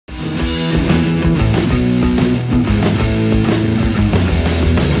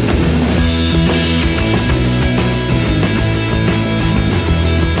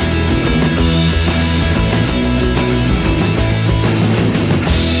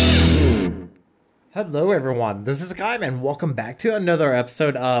Hello everyone, this is Hakaym and welcome back to another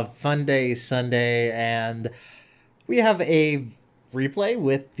episode of Funday Sunday, and we have a replay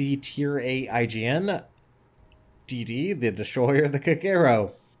with the Tier 8 IGN DD, the Destroyer, the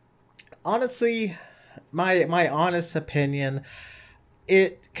Kagero. Honestly, my honest opinion,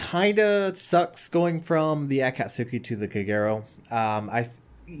 it kinda sucks going from the Akatsuki to the Kagero.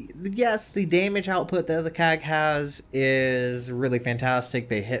 Yes, the damage output that the CAG has is really fantastic.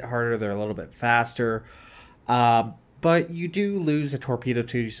 They hit harder, they're a little bit faster. But you do lose a torpedo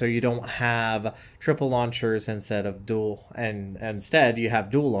too, so you don't have triple launchers instead of dual, and instead you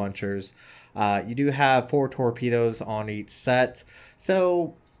have dual launchers. You do have 4 torpedoes on each set,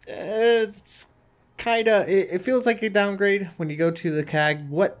 so it's it feels like a downgrade when you go to the CAG.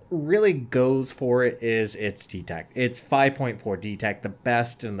 What really goes for it is its detect. It's 5.4 detect, the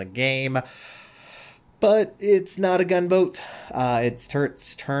best in the game, but it's not a gunboat. Its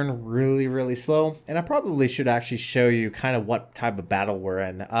turrets turn really slow, and I probably should actually show you kind of what type of battle we're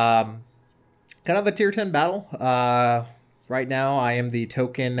in. Kind of a tier 10 battle. Right now I am the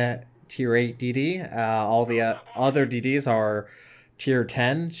token tier 8 DD. All the other DDs are tier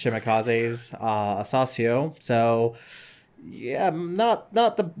 10 Shimikazes, Asasio. So yeah, not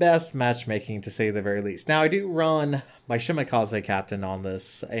the best matchmaking to say the very least. Now I do run my Shimikaze captain on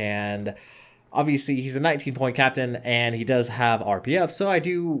this, and obviously he's a 19-point captain and he does have RPF, so I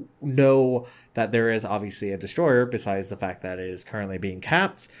do know that there is obviously a destroyer besides the fact that it is currently being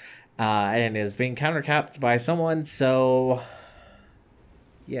capped and is being counter-capped by someone. So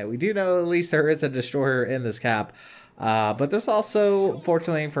yeah, we do know at least there is a destroyer in this cap. But there's also,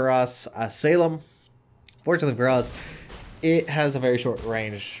 fortunately for us, Salem. Fortunately for us, it has a very short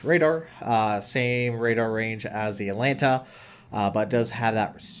range radar. Same radar range as the Atlanta, but does have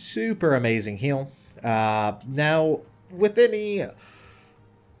that super amazing heal. Now, with any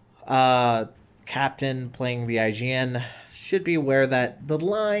captain playing the IGN, should be aware that the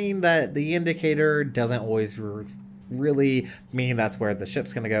line, that the indicator doesn't always really mean that's where the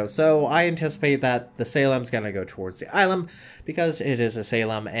ship's going to go. So I anticipate that the Salem's going to go towards the island because it is a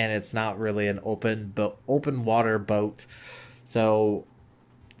Salem and it's not really an open water boat. So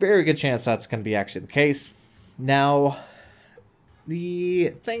very good chance that's going to be actually the case. Now, the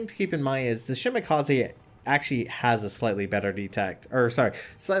thing to keep in mind is the Shimikaze actually has a slightly better detect, or sorry,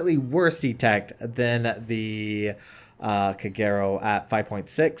 slightly worse detect than the Kagero at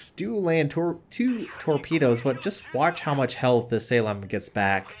 5.6. Do land 2 torpedoes, but just watch how much health the Salem gets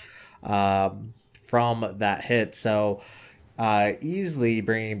back from that hit. So easily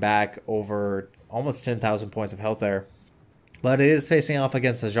bringing back over almost 10,000 points of health there. But it is facing off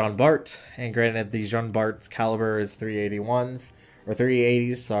against the Jean Bart, and granted the Jean Bart's caliber is 381s, or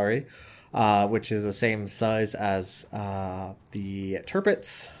 380s, sorry, which is the same size as the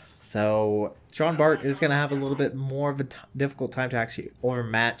Turpits. So Jean Bart is going to have a little bit more of a difficult time to actually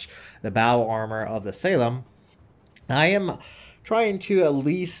overmatch the bow armor of the Salem. I am trying to at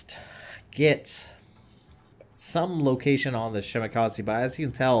least get some location on the Shimikaze, but as you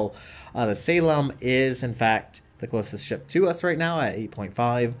can tell, the Salem is in fact the closest ship to us right now at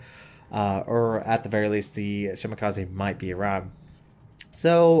 8.5, or at the very least the Shimikaze might be around.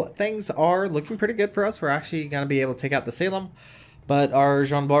 So things are looking pretty good for us. We're actually going to be able to take out the Salem. But our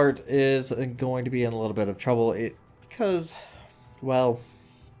Jean Bart is going to be in a little bit of trouble because, well,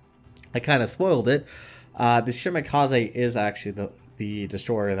 I kind of spoiled it. The Shimikaze is actually the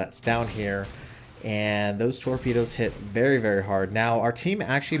destroyer that's down here, and those torpedoes hit very hard. Now, our team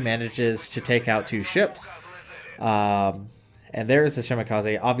actually manages to take out 2 ships, and there's the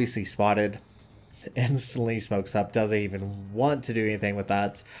Shimikaze, obviously spotted, instantly smokes up, doesn't even want to do anything with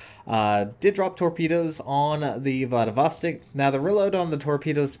that. Did drop torpedoes on the Vladivostok. Now the reload on the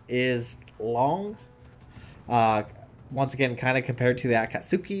torpedoes is long. Once again, kind of compared to the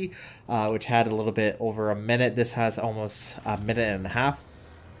Akatsuki, which had a little bit over a minute. This has almost a minute and a half.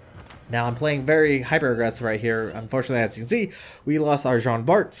 Now I'm playing very hyper aggressive right here. Unfortunately, as you can see, we lost our Jean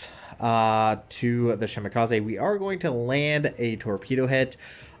Bart to the Shimikaze. We are going to land a torpedo hit.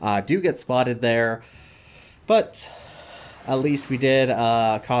 Do get spotted there, but at least we did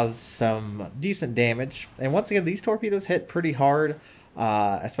cause some decent damage. And once again, these torpedoes hit pretty hard,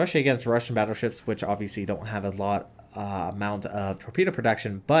 especially against Russian battleships, which obviously don't have a lot amount of torpedo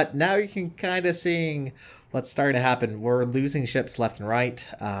production. But now you can kind of seeing what's starting to happen. We're losing ships left and right.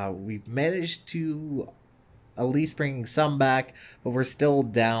 We've managed to at least bring some back, but we're still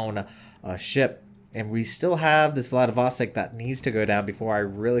down a ship. And we still have this Vladivostok that needs to go down before I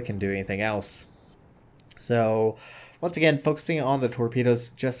really can do anything else. So Once again, focusing on the torpedoes,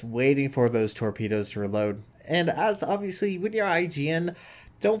 just waiting for those torpedoes to reload. And as obviously when you're IGN,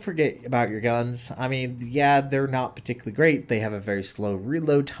 don't forget about your guns. I mean, yeah, they're not particularly great. They have a very slow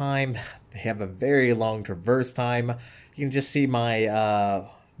reload time. They have a very long traverse time. You can just see my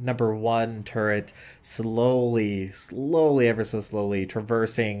number 1 turret slowly, ever so slowly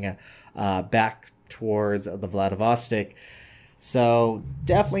traversing back towards the Vladivostok. So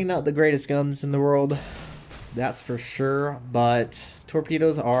definitely not the greatest guns in the world, that's for sure, but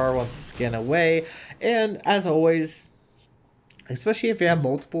torpedoes are once again away. And as always, especially if you have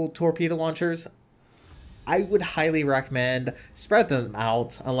multiple torpedo launchers, I would highly recommend spread them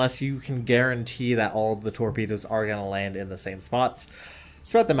out unless you can guarantee that all the torpedoes are going to land in the same spot.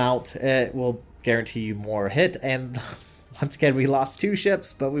 Spread them out, it will guarantee you more hit. And once again, we lost 2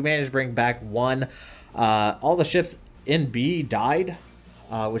 ships, but we managed to bring back 1. All the ships in B died,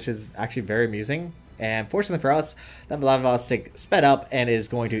 which is actually very amusing. And fortunately for us, that Vladivostok sped up and is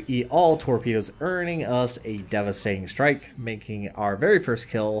going to eat all torpedoes, earning us a devastating strike, making our very first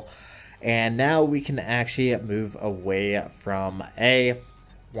kill. And now we can actually move away from A.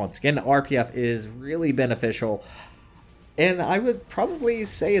 Once again, RPF is really beneficial. And I would probably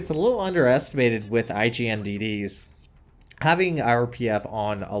say it's a little underestimated with IGN DDs. Having RPF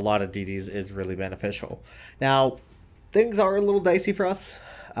on a lot of DDs is really beneficial. Now, things are a little dicey for us.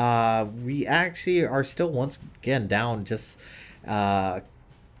 We actually are still once again down just a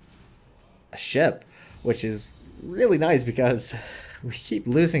ship, which is really nice because we keep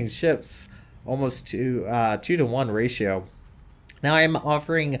losing ships almost to 2 to 1 ratio. Now I am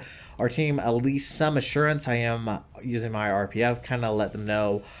offering our team at least some assurance. I am using my RPF, kind of let them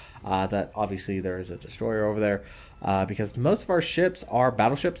know that obviously there is a destroyer over there, because most of our ships are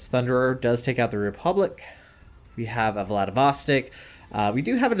battleships. Thunderer does take out the Republic. We have a Vladivostok. We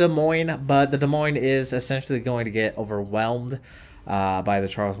do have a Des Moines, but the Des Moines is essentially going to get overwhelmed by the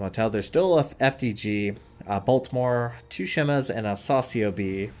Charles Martel. There's still a FDG, Baltimore, 2 Shimas, and a Saucio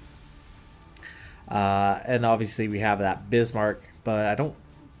B. And obviously we have that Bismarck, but I'm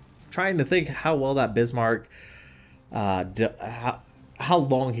trying to think how well that Bismarck, how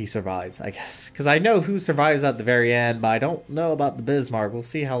long he survives, I guess. Because I know who survives at the very end, but I don't know about the Bismarck. We'll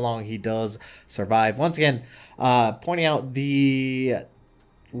see how long he does survive. Once again, pointing out the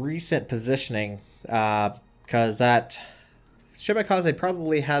recent positioning, because that Shimakaze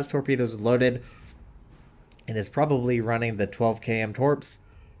probably has torpedoes loaded and is probably running the 12 km torps.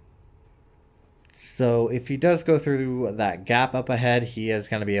 So if he does go through that gap up ahead, he is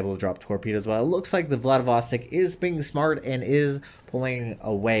going to be able to drop torpedoes. But it looks like the Vladivostok is being smart and is pulling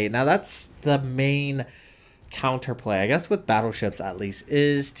away. Now that's the main counterplay, I guess, with battleships at least,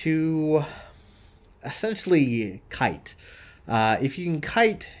 is to essentially kite. If you can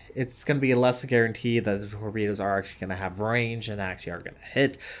kite, it's going to be less guarantee that the torpedoes are actually going to have range and actually are going to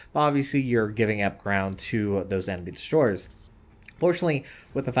hit. But obviously, you're giving up ground to those enemy destroyers. Fortunately,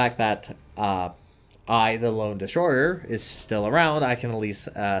 with the fact that the lone destroyer, is still around, I can at least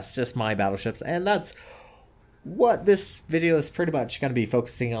assist my battleships, and that's what this video is pretty much going to be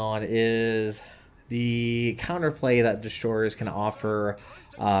focusing on, is the counterplay that destroyers can offer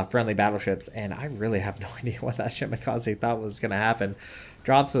friendly battleships. And I really have no idea what that Shimakaze thought was going to happen.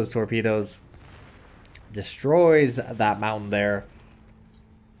 Drops those torpedoes, destroys that mountain there.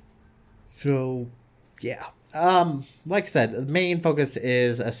 So yeah, like I said, the main focus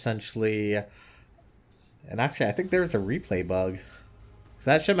is essentially, and actually I think there's a replay bug, because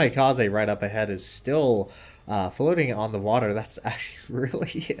that Shimakaze right up ahead is still floating on the water. That's actually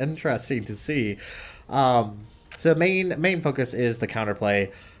really interesting to see. So main focus is the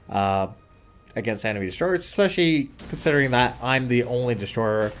counterplay against enemy destroyers, especially considering that I'm the only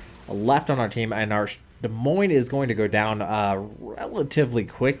destroyer left on our team, and our Des Moines is going to go down relatively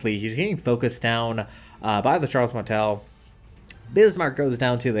quickly. He's getting focused down by the Charles Martel. Bismarck goes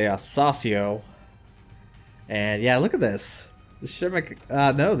down to the Saucio. And yeah, look at this.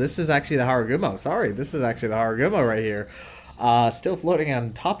 No, this is actually the Haragumo. Sorry, this is actually the Haragumo right here. Still floating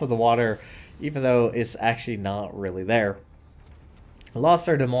on top of the water, even though it's actually not really there. Lost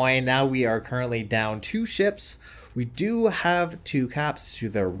our Des Moines. Now we are currently down 2 ships. We do have 2 caps to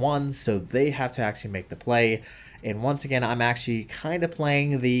their 1, so they have to actually make the play. And once again, I'm actually kind of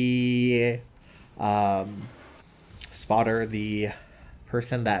playing the spotter, the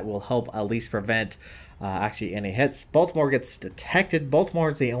person that will help at least prevent actually any hits. Baltimore gets detected.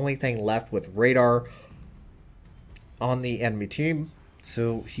 Baltimore is the only thing left with radar on the enemy team,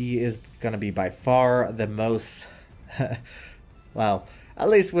 so he is going to be by far the most well, at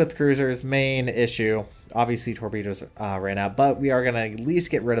least with cruisers, main issue. Obviously, torpedoes ran out, but we are going to at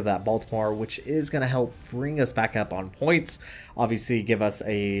least get rid of that Baltimore, which is going to help bring us back up on points. Obviously, give us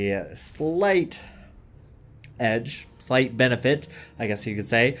a slight edge, slight benefit, I guess you could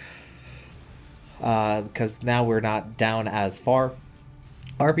say, because now we're not down as far.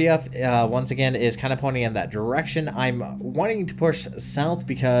 RPF, once again, is kind of pointing in that direction. I'm wanting to push south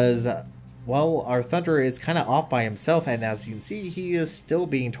because, well, our Thunder is kind of off by himself, and as you can see, he is still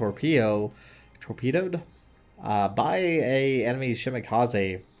being torpedoed by a enemy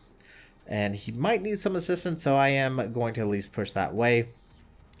Shimikaze, and he might need some assistance, so I am going to at least push that way.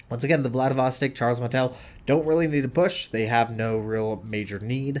 Once again, the Vladivostok, Charles Martel don't really need to push. They have no real major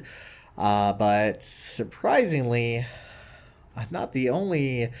need, but surprisingly, I'm not the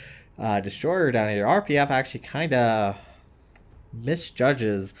only destroyer down here. RPF actually kind of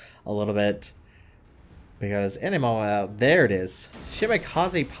misjudges a little bit, because any moment, there it is.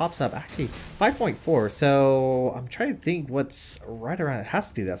 Shimikaze pops up, actually 5.4. So I'm trying to think what's right around. It has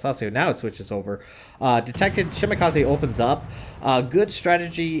to be this. Also, now it switches over. Detected. Shimikaze opens up. Good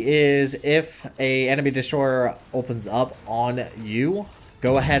strategy is if a enemy destroyer opens up on you,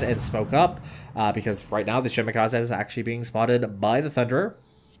 go ahead and smoke up, because right now the Shimikaze is actually being spotted by the Thunderer.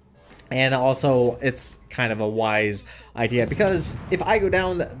 And also, it's kind of a wise idea, because if I go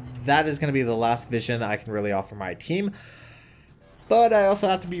down, that is going to be the last vision I can really offer my team. But I also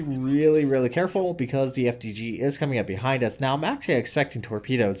have to be really, really careful, because the FDG is coming up behind us. Now, I'm actually expecting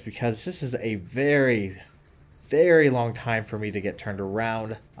torpedoes, because this is a very, very long time for me to get turned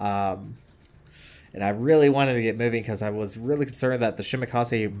around. And I really wanted to get moving, because I was really concerned that the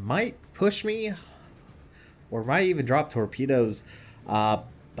Shimikaze might push me, or might even drop torpedoes.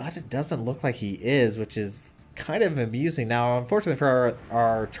 But it doesn't look like he is, which is kind of amusing. Now, unfortunately for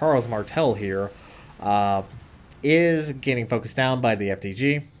our Charles Martel here, is getting focused down by the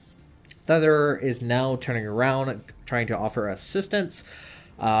FDG. Thunder is now turning around, trying to offer assistance.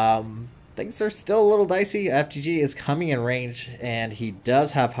 Things are still a little dicey. FDG is coming in range, and he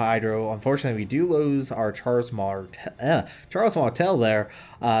does have hydro. Unfortunately, we do lose our Charles Martel there.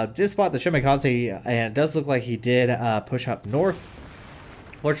 Did spot the Shimikaze, and it does look like he did push up north.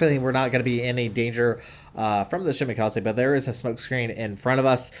 Fortunately, we're not going to be in any danger from the Shimikaze, but there is a smoke screen in front of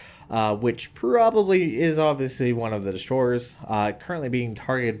us, which probably is obviously one of the destroyers, currently being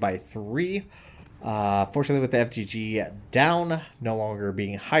targeted by 3. Fortunately, with the FGG down, no longer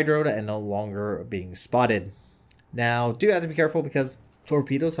being hydroed, and no longer being spotted. Now, do have to be careful, because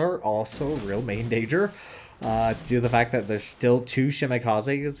torpedoes are also real main danger, due to the fact that there's still 2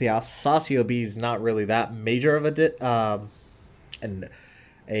 Shimikazes. The Asasio B is not really that major of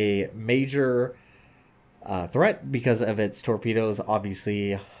a major threat, because of its torpedoes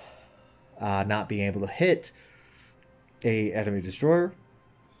obviously not being able to hit a enemy destroyer.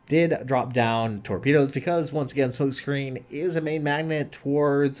 Did drop down torpedoes, because once again, smokescreen is a main magnet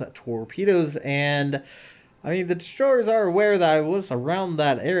towards torpedoes, and I mean, the destroyers are aware that I was around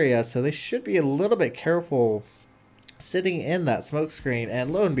that area, so they should be a little bit careful sitting in that smokescreen.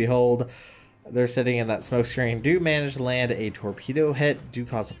 And lo and behold, they're sitting in that smoke screen, do manage to land a torpedo hit, do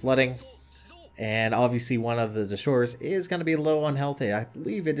cause a flooding. And obviously one of the destroyers is going to be low on health. I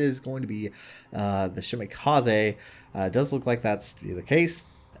believe it is going to be the Shimikaze. Does look like that's to be the case.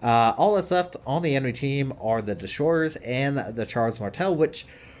 All that's left on the enemy team are the destroyers and the Charles Martel, which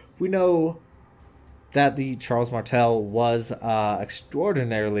we know that the Charles Martel was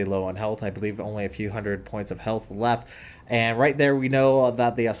extraordinarily low on health. I believe only a few hundred points of health left. And right there, we know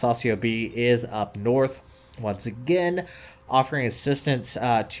that the Asasio B is up north. Once again, offering assistance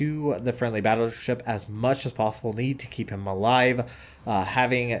to the friendly battleship as much as possible. Need to keep him alive.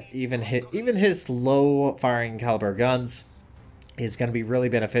 Having even his low firing caliber guns is going to be really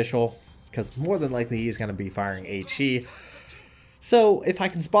beneficial, because more than likely he's going to be firing HE. So if I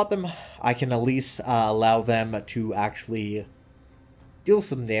can spot them, I can at least allow them to actually deal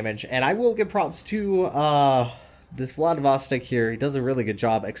some damage. And I will give props to this Vladivostok here. He does a really good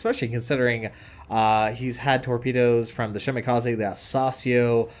job, especially considering he's had torpedoes from the Shimikaze. The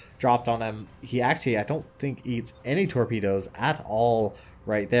Asasio dropped on him. He actually, I don't think, eats any torpedoes at all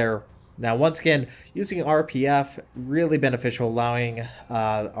right there. Now, once again, using RPF, really beneficial, allowing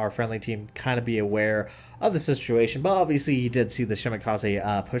our friendly team kind of be aware of the situation. But obviously, he did see the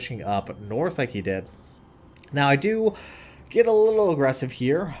Shimikaze pushing up north like he did. Now, I do get a little aggressive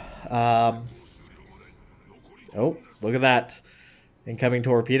here. Oh, look at that. Incoming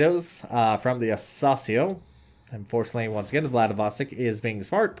torpedoes from the Asasio. Unfortunately, once again, the Vladivostok is being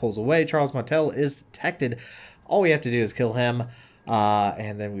smart, pulls away. Charles Martel is detected. All we have to do is kill him,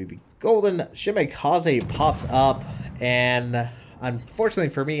 and then we'd be golden. Shimikaze pops up, and Unfortunately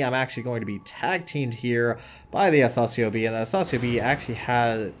for me, I'm actually going to be tag teamed here by the SLCOB, and the SLCOB actually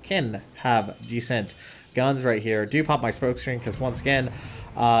can have decent guns right here. Do pop my smoke screen because once again,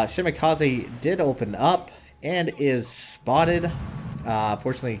 Shimikaze did open up and is spotted.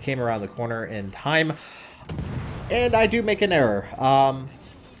 Fortunately, he came around the corner in time, and I do make an error.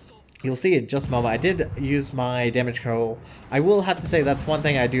 You'll see in just a moment. I did use my damage control. I will have to say that's one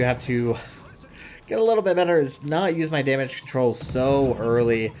thing I do have to get a little bit better, is not use my damage control so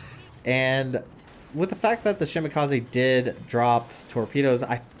early. And with the fact that the Shimikaze did drop torpedoes,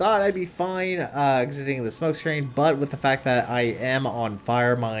 I thought I'd be fine exiting the smoke screen, but with the fact that I am on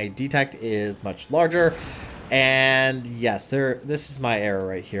fire, my detect is much larger. And yes, this is my error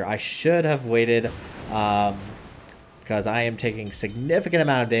right here. I should have waited, because I am taking significant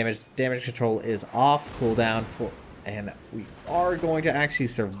amount of damage. Damage control is off cooldown and we are going to actually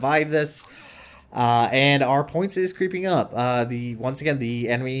survive this. And our points is creeping up. Once again, the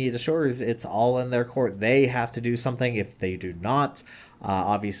enemy destroyers, it's all in their court. They have to do something. If they do not,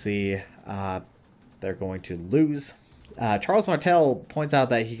 obviously, they're going to lose. Charles Martel points out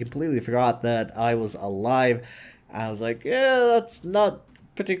that he completely forgot that I was alive. I was like, yeah, that's not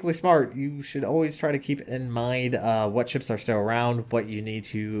particularly smart. You should always try to keep in mind what ships are still around, what you need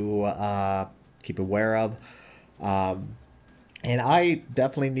to keep aware of. And I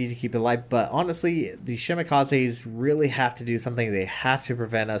definitely need to keep it light, but honestly, the Shimikazes really have to do something. They have to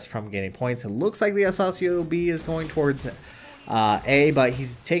prevent us from getting points. It looks like the SLCOB is going towards A, but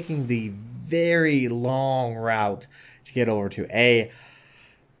he's taking the very long route to get over to A.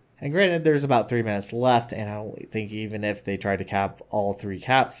 And granted, there's about 3 minutes left, and I don't think even if they tried to cap all 3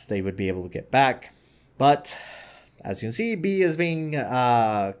 caps, they would be able to get back. But as you can see, B is being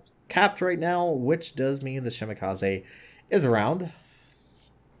capped right now, which does mean the Shimikaze is around.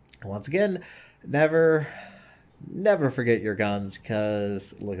 Once again, never forget your guns,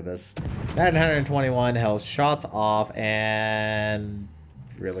 because look at this. 921 health, shots off, and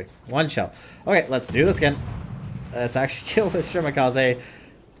really, 1 shell. Okay, let's do this again. Let's actually kill this Shimikaze.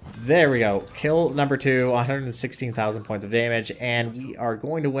 There we go. Kill number 2, 116,000 points of damage, and we are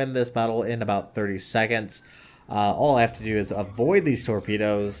going to win this battle in about 30 seconds. All I have to do is avoid these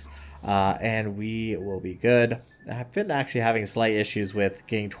torpedoes, and we will be good. I've been actually having slight issues with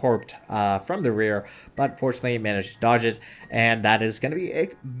getting torped from the rear, but fortunately managed to dodge it, and that is going to be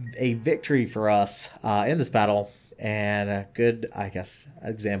a victory for us in this battle, and a good, I guess,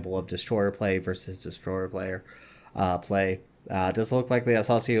 example of destroyer play versus destroyer player play. Does look like the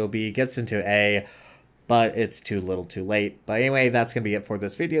SLCOB gets into A, but it's too little too late. But anyway, that's going to be it for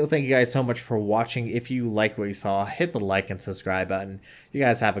this video. Thank you guys so much for watching. If you like what you saw, hit the like and subscribe button. You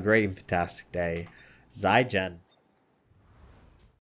guys have a great and fantastic day. Zaijian.